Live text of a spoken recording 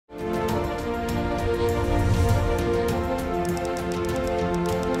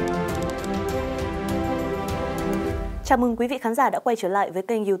Chào mừng quý vị khán giả đã quay trở lại với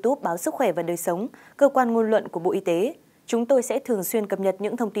kênh YouTube Báo Sức khỏe và đời sống, cơ quan ngôn luận của Bộ Y tế. Chúng tôi sẽ thường xuyên cập nhật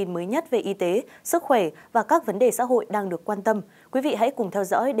những thông tin mới nhất về y tế, sức khỏe và các vấn đề xã hội đang được quan tâm. Quý vị hãy cùng theo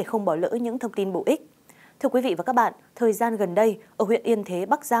dõi để không bỏ lỡ những thông tin bổ ích. Thưa quý vị và các bạn, thời gian gần đây, ở huyện Yên Thế,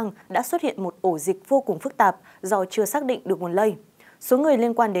 Bắc Giang đã xuất hiện một ổ dịch vô cùng phức tạp do chưa xác định được nguồn lây. Số người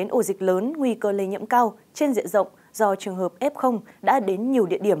liên quan đến ổ dịch lớn, nguy cơ lây nhiễm cao trên diện rộng do trường hợp F0 đã đến nhiều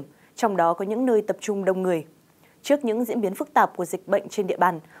địa điểm, trong đó có những nơi tập trung đông người. Trước những diễn biến phức tạp của dịch bệnh trên địa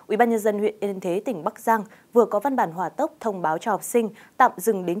bàn, UBND huyện Yên Thế, tỉnh Bắc Giang vừa có văn bản hỏa tốc thông báo cho học sinh tạm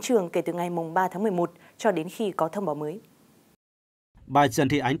dừng đến trường kể từ ngày 3 tháng 11 cho đến khi có thông báo mới. Bà Trần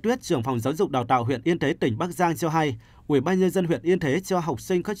Thị Ánh Tuyết, trưởng phòng giáo dục đào tạo huyện Yên Thế, tỉnh Bắc Giang cho hay, UBND huyện Yên Thế cho học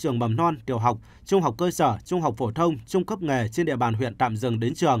sinh các trường mầm non, tiểu học, trung học cơ sở, trung học phổ thông, trung cấp nghề trên địa bàn huyện tạm dừng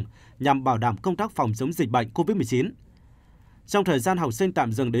đến trường nhằm bảo đảm công tác phòng chống dịch bệnh COVID-19. Trong thời gian học sinh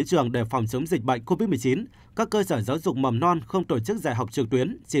tạm dừng đến trường để phòng chống dịch bệnh COVID-19, các cơ sở giáo dục mầm non không tổ chức dạy học trực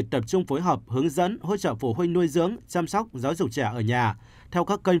tuyến, chỉ tập trung phối hợp, hướng dẫn, hỗ trợ phụ huynh nuôi dưỡng, chăm sóc, giáo dục trẻ ở nhà theo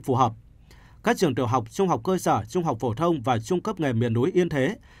các kênh phù hợp. Các trường tiểu học, trung học cơ sở, trung học phổ thông và trung cấp nghề miền núi Yên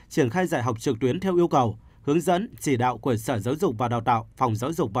Thế triển khai dạy học trực tuyến theo yêu cầu, hướng dẫn, chỉ đạo của Sở Giáo dục và Đào tạo, Phòng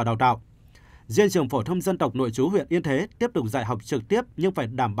Giáo dục và Đào tạo. Riêng trường phổ thông dân tộc nội trú huyện Yên Thế tiếp tục dạy học trực tiếp nhưng phải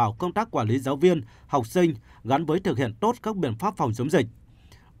đảm bảo công tác quản lý giáo viên, học sinh gắn với thực hiện tốt các biện pháp phòng chống dịch.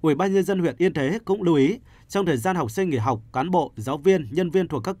 UBND huyện Yên Thế cũng lưu ý, trong thời gian học sinh nghỉ học, cán bộ, giáo viên, nhân viên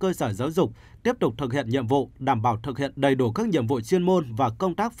thuộc các cơ sở giáo dục tiếp tục thực hiện nhiệm vụ, đảm bảo thực hiện đầy đủ các nhiệm vụ chuyên môn và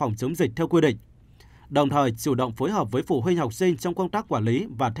công tác phòng chống dịch theo quy định. Đồng thời, chủ động phối hợp với phụ huynh học sinh trong công tác quản lý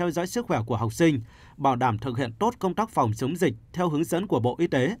và theo dõi sức khỏe của học sinh, bảo đảm thực hiện tốt công tác phòng chống dịch theo hướng dẫn của Bộ Y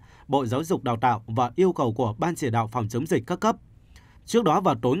tế, Bộ Giáo dục Đào tạo và yêu cầu của Ban chỉ đạo phòng chống dịch các cấp. Trước đó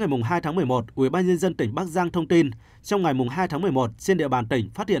vào tối ngày 2 tháng 11, UBND tỉnh Bắc Giang thông tin, trong ngày 2 tháng 11, trên địa bàn tỉnh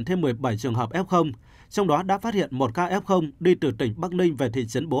phát hiện thêm 17 trường hợp F0, trong đó đã phát hiện một ca F0 đi từ tỉnh Bắc Ninh về thị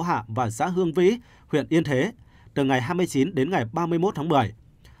trấn Bố Hạ và xã Hương Vĩ, huyện Yên Thế, từ ngày 29 đến ngày 31 tháng 10.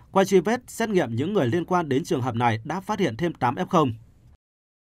 Qua truy vết, xét nghiệm những người liên quan đến trường hợp này đã phát hiện thêm 8 F0.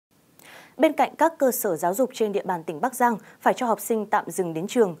 Bên cạnh các cơ sở giáo dục trên địa bàn tỉnh Bắc Giang phải cho học sinh tạm dừng đến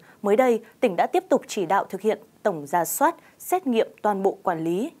trường, mới đây, tỉnh đã tiếp tục chỉ đạo thực hiện tổng rà soát, xét nghiệm toàn bộ quản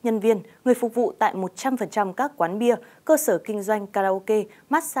lý, nhân viên, người phục vụ tại 100% các quán bia, cơ sở kinh doanh karaoke,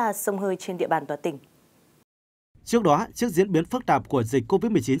 massage, xông hơi trên địa bàn toàn tỉnh. Trước đó, trước diễn biến phức tạp của dịch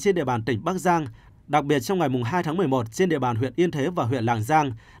COVID-19 trên địa bàn tỉnh Bắc Giang, đặc biệt trong ngày 2 tháng 11 trên địa bàn huyện Yên Thế và huyện Lạng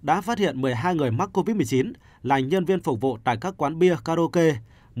Giang đã phát hiện 12 người mắc COVID-19 là nhân viên phục vụ tại các quán bia karaoke,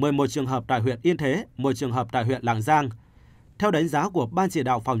 11 trường hợp tại huyện Yên Thế, 1 trường hợp tại huyện Lạng Giang. Theo đánh giá của Ban chỉ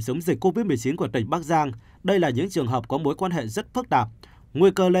đạo phòng chống dịch COVID-19 của tỉnh Bắc Giang, đây là những trường hợp có mối quan hệ rất phức tạp,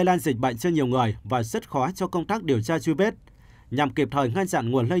 nguy cơ lây lan dịch bệnh cho nhiều người và rất khó cho công tác điều tra truy vết. Nhằm kịp thời ngăn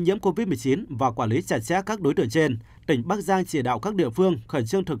chặn nguồn lây nhiễm COVID-19 và quản lý chặt chẽ các đối tượng trên, tỉnh Bắc Giang chỉ đạo các địa phương khẩn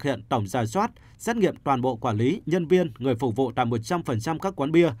trương thực hiện tổng rà soát, xét nghiệm toàn bộ quản lý, nhân viên, người phục vụ tại 100% các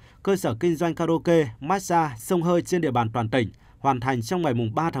quán bia, cơ sở kinh doanh karaoke, massage, xông hơi trên địa bàn toàn tỉnh, hoàn thành trong ngày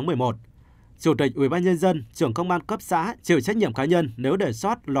 3 tháng 11. Chủ tịch UBND, trưởng công an cấp xã chịu trách nhiệm cá nhân nếu để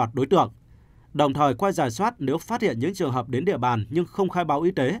sót lọt đối tượng. Đồng thời qua rà soát nếu phát hiện những trường hợp đến địa bàn nhưng không khai báo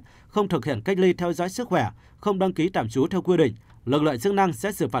y tế, không thực hiện cách ly theo dõi sức khỏe, không đăng ký tạm trú theo quy định, lực lượng chức năng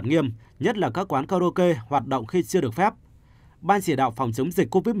sẽ xử phạt nghiêm, nhất là các quán karaoke hoạt động khi chưa được phép. Ban chỉ đạo phòng chống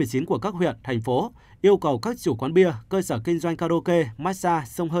dịch COVID-19 của các huyện, thành phố yêu cầu các chủ quán bia, cơ sở kinh doanh karaoke, massage,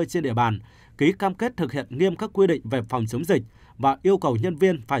 xông hơi trên địa bàn ký cam kết thực hiện nghiêm các quy định về phòng chống dịch và yêu cầu nhân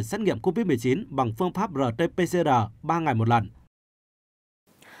viên phải xét nghiệm COVID-19 bằng phương pháp RT-PCR 3 ngày một lần.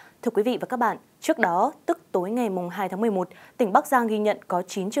 Thưa quý vị và các bạn, trước đó, tức tối ngày 2 tháng 11, tỉnh Bắc Giang ghi nhận có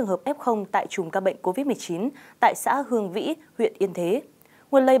 9 trường hợp F0 tại chùm ca bệnh COVID-19 tại xã Hương Vĩ, huyện Yên Thế.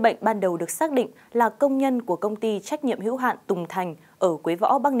 Nguồn lây bệnh ban đầu được xác định là công nhân của công ty trách nhiệm hữu hạn Tùng Thành ở Quế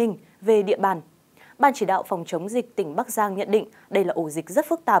Võ, Bắc Ninh về địa bàn. Ban chỉ đạo phòng chống dịch tỉnh Bắc Giang nhận định đây là ổ dịch rất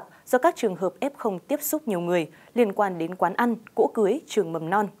phức tạp do các trường hợp F0 tiếp xúc nhiều người liên quan đến quán ăn, cỗ cưới, trường mầm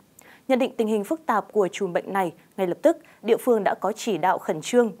non. Nhận định tình hình phức tạp của chùm bệnh này, ngay lập tức, địa phương đã có chỉ đạo khẩn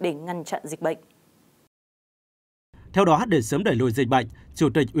trương để ngăn chặn dịch bệnh. Theo đó, để sớm đẩy lùi dịch bệnh, Chủ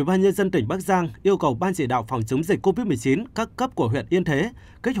tịch UBND tỉnh Bắc Giang yêu cầu Ban chỉ đạo phòng chống dịch COVID-19 các cấp của huyện Yên Thế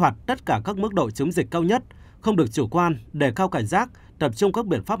kích hoạt tất cả các mức độ chống dịch cao nhất, không được chủ quan, đề cao cảnh giác, tập trung các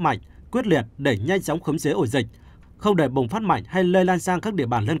biện pháp mạnh, quyết liệt để nhanh chóng khống chế ổ dịch, không để bùng phát mạnh hay lây lan sang các địa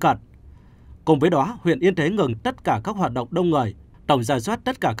bàn lân cận. Cùng với đó, huyện Yên Thế ngừng tất cả các hoạt động đông người, tổng rà soát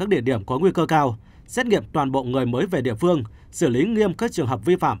tất cả các địa điểm có nguy cơ cao, xét nghiệm toàn bộ người mới về địa phương, xử lý nghiêm các trường hợp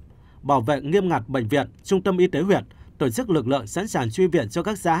vi phạm, bảo vệ nghiêm ngặt bệnh viện, trung tâm y tế huyện, tổ chức lực lượng sẵn sàng truy viện cho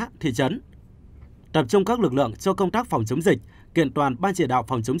các xã, thị trấn. Tập trung các lực lượng cho công tác phòng chống dịch, kiện toàn Ban chỉ đạo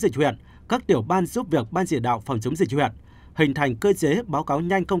phòng chống dịch huyện, các tiểu ban giúp việc Ban chỉ đạo phòng chống dịch huyện, hình thành cơ chế báo cáo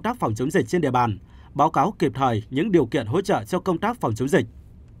nhanh công tác phòng chống dịch trên địa bàn, báo cáo kịp thời những điều kiện hỗ trợ cho công tác phòng chống dịch.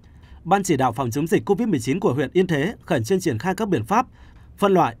 Ban chỉ đạo phòng chống dịch COVID-19 của huyện Yên Thế khẩn trương triển khai các biện pháp,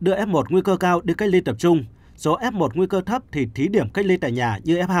 phân loại đưa F1 nguy cơ cao đi cách ly tập trung, số F1 nguy cơ thấp thì thí điểm cách ly tại nhà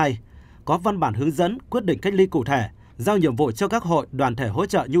như F2, có văn bản hướng dẫn quyết định cách ly cụ thể, giao nhiệm vụ cho các hội đoàn thể hỗ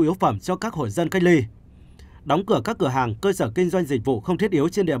trợ nhu yếu phẩm cho các hộ dân cách ly. Đóng cửa các cửa hàng, cơ sở kinh doanh dịch vụ không thiết yếu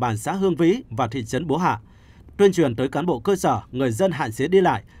trên địa bàn xã Hương Vĩ và thị trấn Bố Hạ. Tuyên truyền tới cán bộ cơ sở, người dân hạn chế đi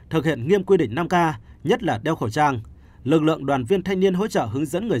lại, thực hiện nghiêm quy định 5K, nhất là đeo khẩu trang. Lực lượng đoàn viên thanh niên hỗ trợ hướng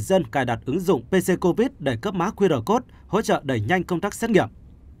dẫn người dân cài đặt ứng dụng PC Covid để cấp mã QR code, hỗ trợ đẩy nhanh công tác xét nghiệm.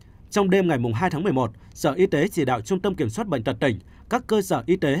 Trong đêm ngày 2 tháng 11, Sở Y tế chỉ đạo Trung tâm Kiểm soát Bệnh tật tỉnh, các cơ sở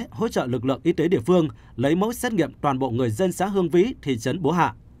y tế hỗ trợ lực lượng y tế địa phương lấy mẫu xét nghiệm toàn bộ người dân xã Hương Vĩ, thị trấn Bố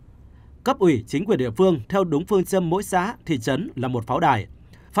Hạ. Cấp ủy chính quyền địa phương theo đúng phương châm mỗi xã, thị trấn là một pháo đài,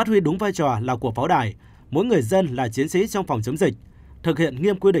 phát huy đúng vai trò là của pháo đài, mỗi người dân là chiến sĩ trong phòng chống dịch, thực hiện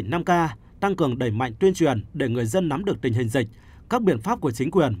nghiêm quy định 5K, tăng cường đẩy mạnh tuyên truyền để người dân nắm được tình hình dịch, các biện pháp của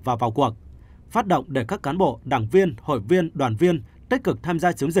chính quyền và vào cuộc, phát động để các cán bộ, đảng viên, hội viên, đoàn viên tích cực tham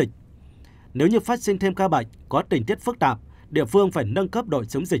gia chống dịch. Nếu như phát sinh thêm ca bệnh có tình tiết phức tạp, địa phương phải nâng cấp độ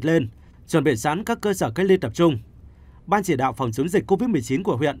chống dịch lên, chuẩn bị sẵn các cơ sở cách ly tập trung. Ban chỉ đạo phòng chống dịch COVID-19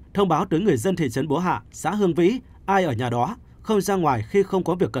 của huyện thông báo tới người dân thị trấn Bố Hạ, xã Hương Vĩ, ai ở nhà đó, không ra ngoài khi không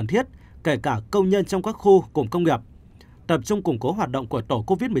có việc cần thiết, kể cả công nhân trong các khu cụm công nghiệp. Tập trung củng cố hoạt động của tổ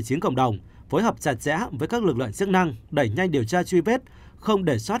COVID-19 cộng đồng, phối hợp chặt chẽ với các lực lượng chức năng, đẩy nhanh điều tra truy vết, không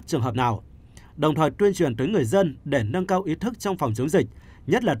để sót trường hợp nào. Đồng thời tuyên truyền tới người dân để nâng cao ý thức trong phòng chống dịch,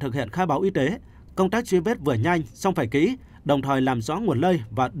 nhất là thực hiện khai báo y tế, công tác truy vết vừa nhanh song phải kỹ, đồng thời làm rõ nguồn lây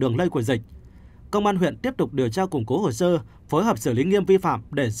và đường lây của dịch. Công an huyện tiếp tục điều tra củng cố hồ sơ, phối hợp xử lý nghiêm vi phạm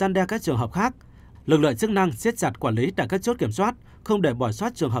để răn đe các trường hợp khác. Lực lượng chức năng siết chặt quản lý tại các chốt kiểm soát, không để bỏ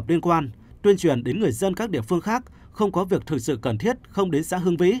sót trường hợp liên quan, tuyên truyền đến người dân các địa phương khác không có việc thực sự cần thiết không đến xã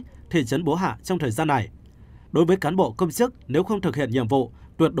Hương Vĩ, thị trấn Bố Hạ trong thời gian này. Đối với cán bộ công chức, nếu không thực hiện nhiệm vụ,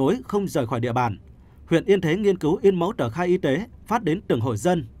 tuyệt đối không rời khỏi địa bàn. Huyện Yên Thế nghiên cứu in mẫu tờ khai y tế phát đến từng hộ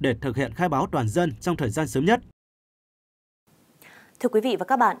dân để thực hiện khai báo toàn dân trong thời gian sớm nhất. Thưa quý vị và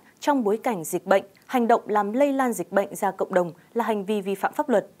các bạn, trong bối cảnh dịch bệnh, hành động làm lây lan dịch bệnh ra cộng đồng là hành vi vi phạm pháp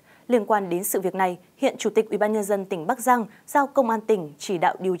luật. Liên quan đến sự việc này, hiện Chủ tịch UBND tỉnh Bắc Giang giao Công an tỉnh chỉ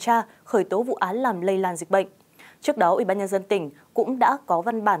đạo điều tra, khởi tố vụ án làm lây lan dịch bệnh. Trước đó, UBND tỉnh cũng đã có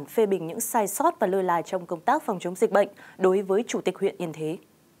văn bản phê bình những sai sót và lơ là trong công tác phòng chống dịch bệnh đối với Chủ tịch huyện Yên Thế.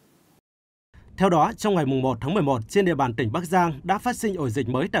 Theo đó, trong ngày 1 tháng 11, trên địa bàn tỉnh Bắc Giang đã phát sinh ổ dịch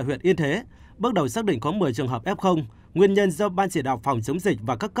mới tại huyện Yên Thế. Bước đầu xác định có 10 trường hợp F0, nguyên nhân do Ban chỉ đạo phòng chống dịch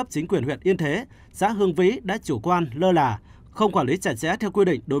và các cấp chính quyền huyện Yên Thế, xã Hương Vĩ đã chủ quan, lơ là, không quản lý chặt chẽ theo quy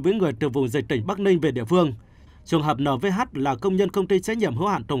định đối với người từ vùng dịch tỉnh Bắc Ninh về địa phương. Trường hợp NVH là công nhân công ty trách nhiệm hữu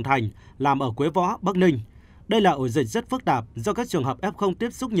hạn Tùng Thành, làm ở Quế Võ, Bắc Ninh. Đây là ổ dịch rất phức tạp do các trường hợp F0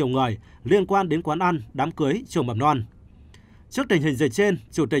 tiếp xúc nhiều người liên quan đến quán ăn, đám cưới, trường mầm non. Trước tình hình dịch trên,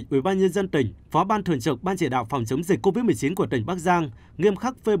 Chủ tịch UBND tỉnh, Phó Ban Thường trực Ban chỉ đạo phòng chống dịch COVID-19 của tỉnh Bắc Giang nghiêm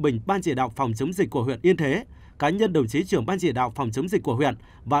khắc phê bình Ban chỉ đạo phòng chống dịch của huyện Yên Thế, cá nhân đồng chí trưởng Ban chỉ đạo phòng chống dịch của huyện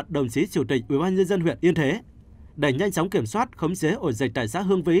và đồng chí Chủ tịch UBND huyện Yên Thế, để nhanh chóng kiểm soát, khống chế ổ dịch tại xã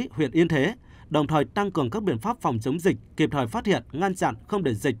Hương Vĩ, huyện Yên Thế, đồng thời tăng cường các biện pháp phòng chống dịch, kịp thời phát hiện, ngăn chặn không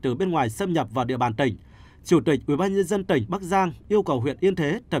để dịch từ bên ngoài xâm nhập vào địa bàn tỉnh. Chủ tịch UBND tỉnh Bắc Giang yêu cầu huyện Yên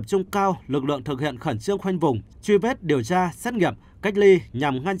Thế tập trung cao lực lượng thực hiện khẩn trương khoanh vùng, truy vết, điều tra, xét nghiệm, cách ly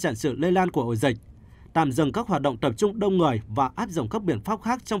nhằm ngăn chặn sự lây lan của ổ dịch, tạm dừng các hoạt động tập trung đông người và áp dụng các biện pháp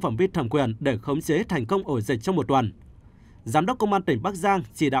khác trong phạm vi thẩm quyền để khống chế thành công ổ dịch trong một tuần. Giám đốc Công an tỉnh Bắc Giang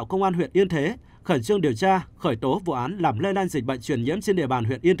chỉ đạo Công an huyện Yên Thế khẩn trương điều tra, khởi tố vụ án làm lây lan dịch bệnh truyền nhiễm trên địa bàn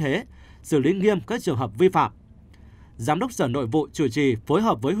huyện Yên Thế, xử lý nghiêm các trường hợp vi phạm. Giám đốc Sở Nội vụ chủ trì phối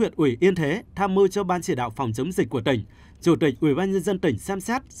hợp với huyện ủy Yên Thế tham mưu cho Ban chỉ đạo phòng chống dịch của tỉnh, Chủ tịch UBND tỉnh xem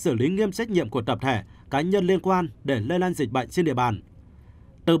xét xử lý nghiêm trách nhiệm của tập thể, cá nhân liên quan để lây lan dịch bệnh trên địa bàn.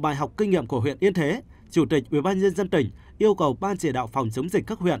 Từ bài học kinh nghiệm của huyện Yên Thế, Chủ tịch UBND tỉnh yêu cầu Ban chỉ đạo phòng chống dịch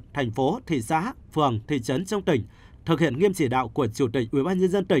các huyện, thành phố, thị xã, phường, thị trấn trong tỉnh thực hiện nghiêm chỉ đạo của Chủ tịch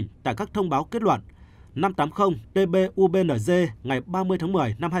UBND tỉnh tại các thông báo kết luận 580 TB-UBND ngày 30 tháng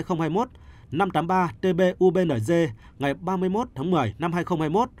 10 năm 2021, 583 TB-UBND ngày 31 tháng 10 năm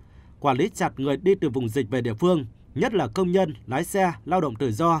 2021, quản lý chặt người đi từ vùng dịch về địa phương, nhất là công nhân, lái xe, lao động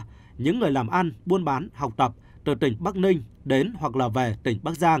tự do, những người làm ăn, buôn bán, học tập từ tỉnh Bắc Ninh đến hoặc là về tỉnh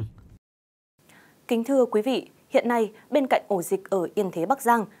Bắc Giang. Kính thưa quý vị, hiện nay bên cạnh ổ dịch ở Yên Thế Bắc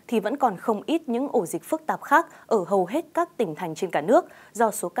Giang thì vẫn còn không ít những ổ dịch phức tạp khác ở hầu hết các tỉnh thành trên cả nước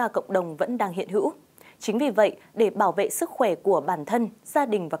do số ca cộng đồng vẫn đang hiện hữu. Chính vì vậy, để bảo vệ sức khỏe của bản thân, gia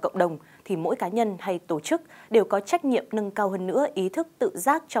đình và cộng đồng, thì mỗi cá nhân hay tổ chức đều có trách nhiệm nâng cao hơn nữa ý thức tự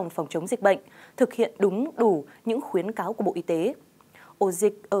giác trong phòng chống dịch bệnh, thực hiện đúng đủ những khuyến cáo của Bộ Y tế. Ổ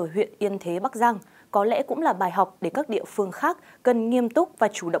dịch ở huyện Yên Thế, Bắc Giang có lẽ cũng là bài học để các địa phương khác cần nghiêm túc và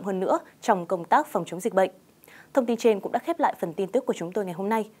chủ động hơn nữa trong công tác phòng chống dịch bệnh. Thông tin trên cũng đã khép lại phần tin tức của chúng tôi ngày hôm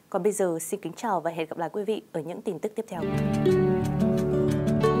nay. Còn bây giờ xin kính chào và hẹn gặp lại quý vị ở những tin tức tiếp theo.